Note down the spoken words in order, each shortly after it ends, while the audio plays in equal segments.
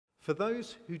For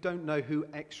those who don't know who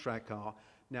XTRAC are,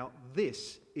 now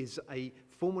this is a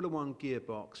Formula One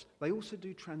gearbox. They also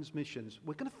do transmissions.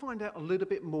 We're going to find out a little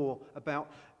bit more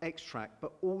about XTRAC,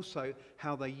 but also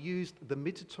how they used the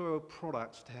Mitutoyo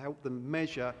products to help them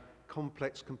measure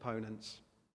complex components.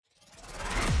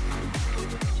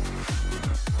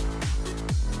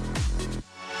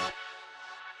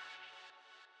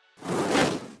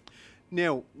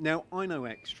 Now I know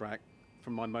XTRAC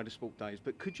from my motorsport days,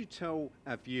 but could you tell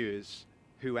our viewers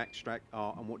who XTRAC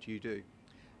are and what do you do?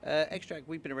 XTRAC,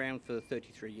 we've been around for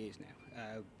 33 years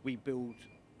now. We build,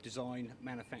 design,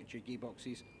 manufacture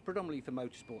gearboxes predominantly for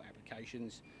motorsport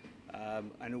applications,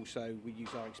 and also we use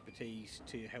our expertise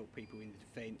to help people in the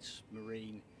defence,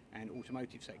 marine and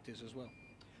automotive sectors as well.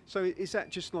 So is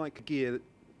that just like a gear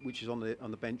which is on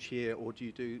the bench here, or do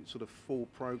you do sort of full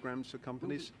programs for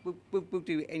companies? We'll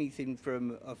do anything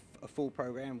from a full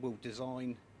program. We'll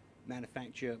design,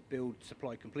 manufacture, build,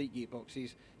 supply complete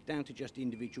gearboxes, down to just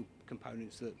individual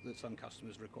components that some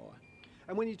customers require.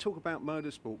 And when you talk about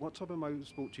motorsport, what type of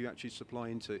motorsport do you actually supply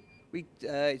into?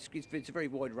 It's a very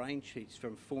wide range. It's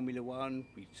from Formula One,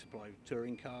 we supply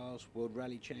touring cars, World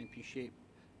Rally Championship,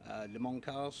 Le Mans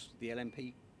cars, the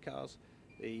LMP cars,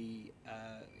 the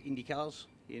Indy cars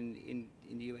in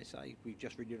the USA. We've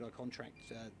just renewed our contract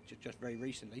just very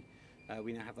recently.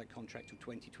 We now have that contract till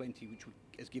 2020, which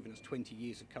has given us 20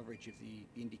 years of coverage of the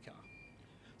IndyCar.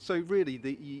 So really,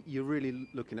 you're really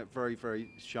looking at very,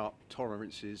 very sharp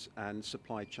tolerances and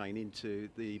supply chain into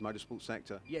the motorsport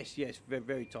sector? Yes, very,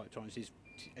 very tight tolerances.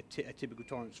 A typical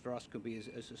tolerance for us could be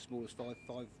as small as 5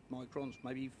 microns,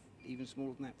 maybe even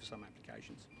smaller than that for some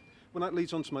applications. Well, that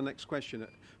leads on to my next question.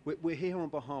 We're here on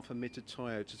behalf of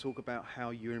Mitutoyo to talk about how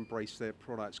you embrace their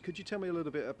products. Could you tell me a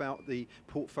little bit about the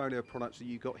portfolio of products that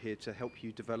you got here to help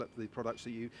you develop the products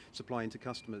that you supply into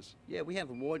customers? Yeah, we have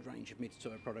a wide range of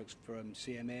Mitutoyo products, from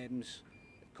CMMs,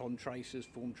 con tracers,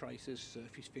 form tracers,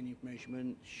 surface finish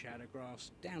measurement, shadow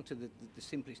graphs, down to the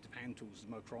simplest of hand tools,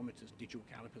 micrometers, digital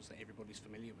calipers that everybody's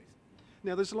familiar with.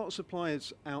 Now, there's a lot of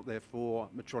suppliers out there for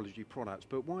metrology products,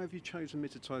 but why have you chosen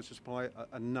Mitutoyo to supply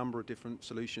a number of different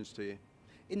solutions to you?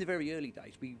 In the very early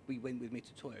days, we went with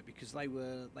Mitutoyo because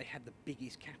they had the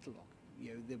biggest catalogue.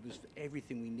 You know, there was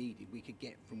everything we needed we could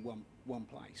get from one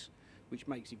place, which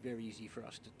makes it very easy for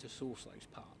us to source those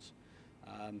parts.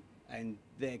 And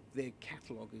their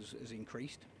catalogue has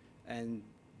increased, and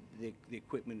the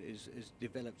equipment has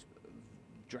developed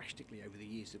drastically over the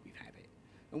years that we've had it.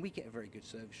 And we get a very good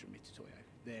service from Mitutoyo.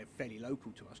 They're fairly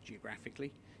local to us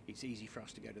geographically. It's easy for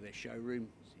us to go to their showroom.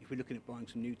 If we're looking at buying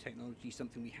some new technology,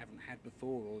 something we haven't had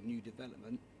before, or new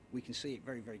development, we can see it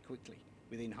very, very quickly.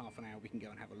 Within half an hour, we can go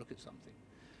and have a look at something.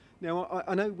 Now,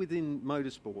 I know within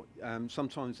motorsport,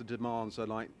 sometimes the demands are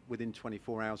like within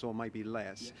 24 hours or maybe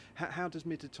less. Yeah. How does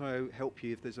Mitutoyo help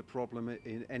you if there's a problem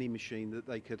in any machine, that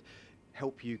they could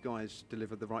help you guys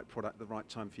deliver the right product at the right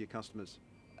time for your customers?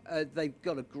 They've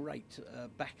got a great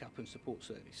backup and support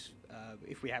service.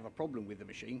 If we have a problem with the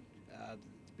machine,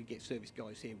 we get service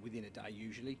guys here within a day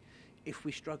usually. If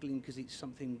we're struggling because it's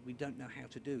something we don't know how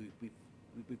to do,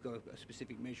 we've got a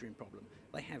specific measuring problem,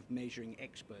 they have measuring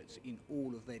experts in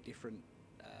all of their different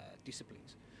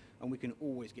disciplines. And we can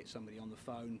always get somebody on the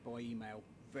phone, by email,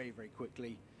 very, very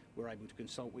quickly. We're able to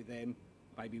consult with them,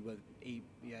 maybe with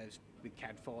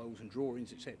CAD files and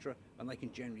drawings, etc., and they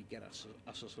can generally get us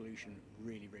a solution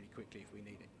really, really quickly if we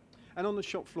need it. And on the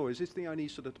shop floor, is this the only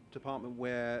sort of department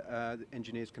where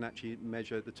engineers can actually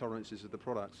measure the tolerances of the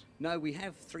products? No, we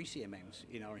have 3 CMMs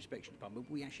in our inspection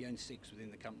department. We actually own 6 within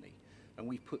the company, and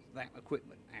we put that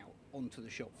equipment out onto the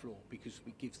shop floor because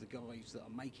it gives the guys that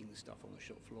are making the stuff on the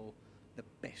shop floor the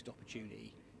best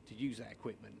opportunity to use that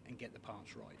equipment and get the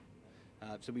parts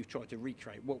right. So we've tried to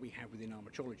recreate what we have within our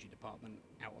metrology department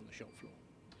out on the shop floor.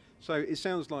 So it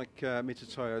sounds like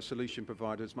Mitutoyo, a solution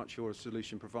provider, as much your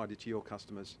solution provided to your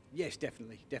customers. Yes,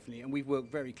 definitely. And we've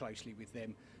worked very closely with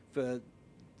them for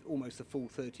almost the full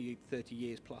 30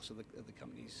 years plus of the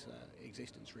company's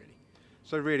existence, really.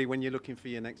 So really, when you're looking for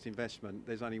your next investment,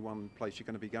 there's only one place you're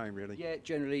going to be going, really? Yeah,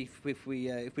 generally, if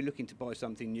we're looking to buy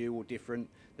something new or different,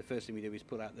 the first thing we do is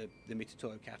pull out the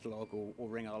Mitutoyo catalogue or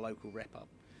ring our local rep up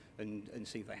and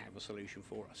see if they have a solution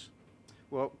for us.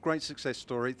 Well, great success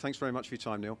story. Thanks very much for your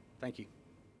time, Neil. Thank you.